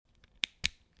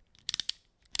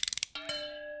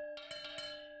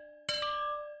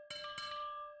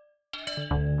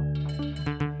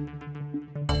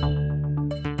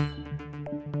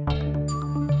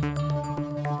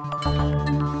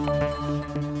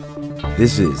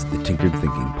This is the Tinkered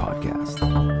Thinking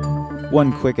Podcast.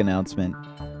 One quick announcement.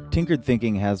 Tinkered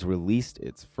Thinking has released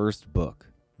its first book,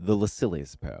 The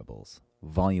Lucilius Parables,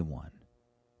 Volume 1.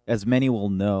 As many will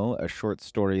know, a short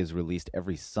story is released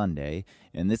every Sunday,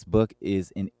 and this book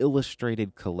is an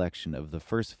illustrated collection of the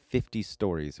first 50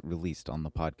 stories released on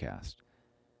the podcast.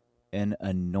 An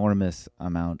enormous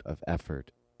amount of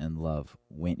effort and love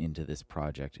went into this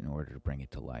project in order to bring it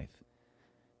to life.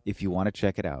 If you want to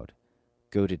check it out,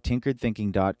 go to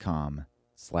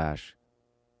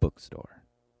tinkeredthinking.com/bookstore.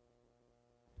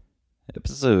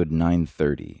 Episode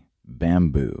 930,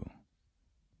 Bamboo.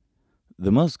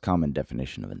 The most common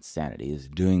definition of insanity is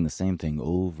doing the same thing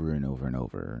over and over and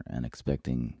over and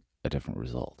expecting a different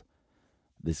result.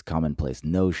 This commonplace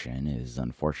notion is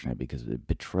unfortunate because it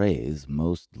betrays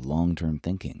most long-term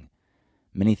thinking.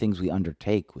 Many things we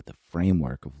undertake with the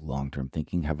framework of long-term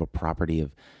thinking have a property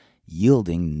of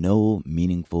yielding no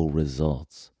meaningful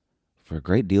results for a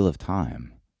great deal of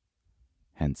time,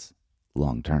 hence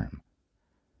long-term.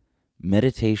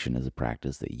 Meditation as a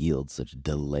practice that yields such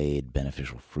delayed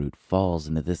beneficial fruit falls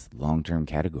into this long-term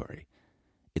category.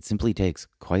 It simply takes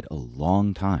quite a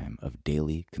long time of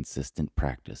daily, consistent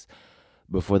practice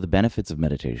before the benefits of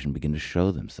meditation begin to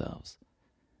show themselves.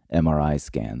 MRI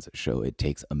scans show it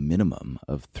takes a minimum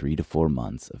of 3 to 4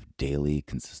 months of daily,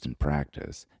 consistent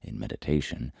practice in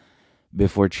meditation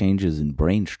before changes in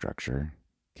brain structure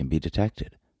can be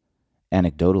detected.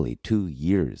 Anecdotally, 2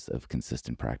 years of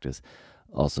consistent practice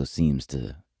also seems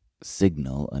to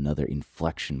signal another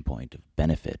inflection point of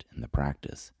benefit in the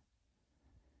practice.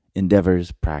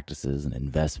 Endeavors, practices, and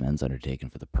investments undertaken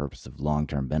for the purpose of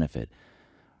long-term benefit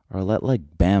are a lot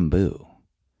like bamboo.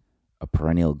 A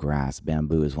perennial grass,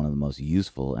 bamboo is one of the most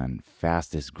useful and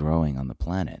fastest growing on the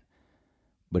planet,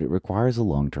 but it requires a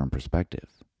long-term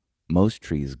perspective. Most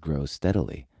trees grow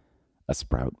steadily. A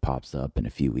sprout pops up in a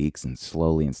few weeks, and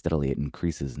slowly and steadily it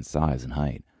increases in size and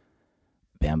height.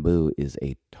 Bamboo is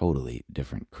a totally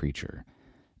different creature.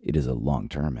 It is a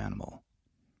long-term animal.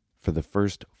 For the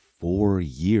first 4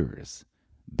 years,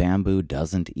 bamboo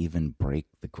doesn't even break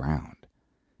the ground.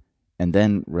 And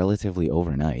then, relatively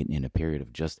overnight, in a period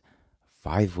of just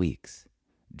 5 weeks,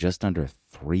 just under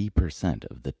 3%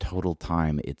 of the total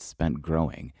time it's spent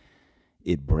growing,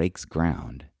 it breaks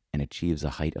ground and achieves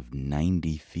a height of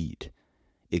 90 feet.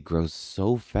 It grows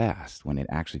so fast when it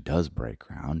actually does break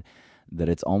ground that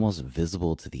it's almost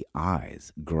visible to the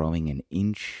eyes, growing 1.5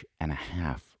 inches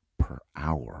per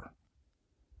hour.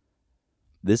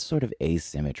 This sort of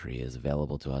asymmetry is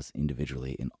available to us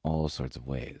individually in all sorts of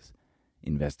ways.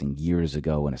 Investing years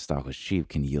ago when a stock was cheap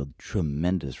can yield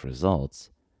tremendous results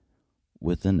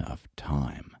with enough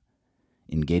time.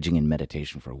 Engaging in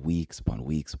meditation for weeks upon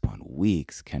weeks upon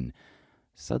weeks can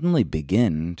suddenly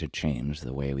begin to change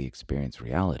the way we experience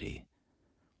reality.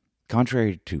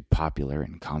 Contrary to popular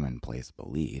and commonplace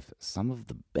belief, some of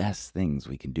the best things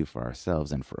we can do for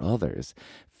ourselves and for others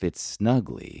fit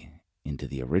snugly into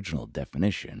the original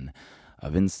definition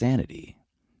of insanity,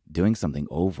 doing something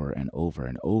over and over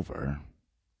and over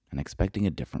and expecting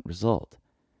a different result.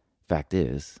 Fact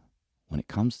is, when it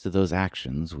comes to those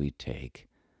actions we take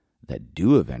that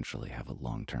do eventually have a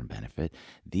long-term benefit,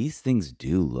 these things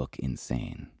do look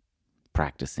insane.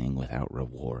 Practicing without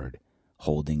reward,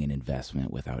 holding an investment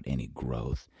without any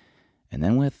growth, and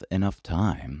then with enough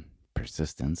time,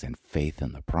 persistence, and faith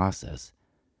in the process,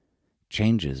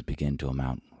 changes begin to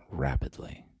amount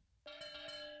rapidly.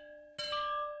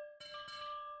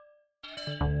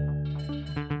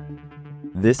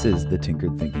 This is the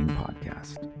Tinkered Thinking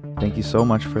Podcast. Thank you so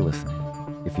much for listening.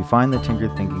 If you find the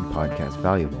Tinkered Thinking Podcast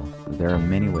valuable, there are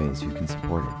many ways you can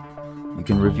support it. You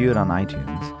can review it on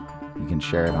iTunes. You can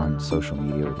share it on social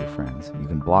media with your friends. You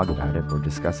can blog about it or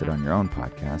discuss it on your own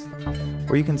podcast.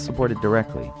 Or you can support it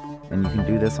directly. And you can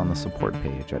do this on the support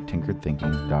page at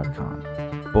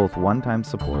tinkeredthinking.com. Both one-time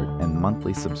support and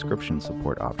monthly subscription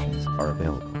support options are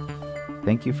available.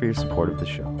 Thank you for your support of the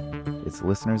show. It's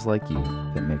listeners like you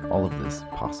that make all of this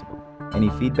possible. Any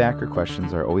feedback or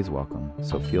questions are always welcome,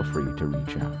 so feel free to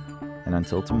reach out. And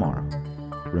until tomorrow,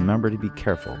 remember to be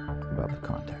careful about the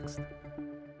context.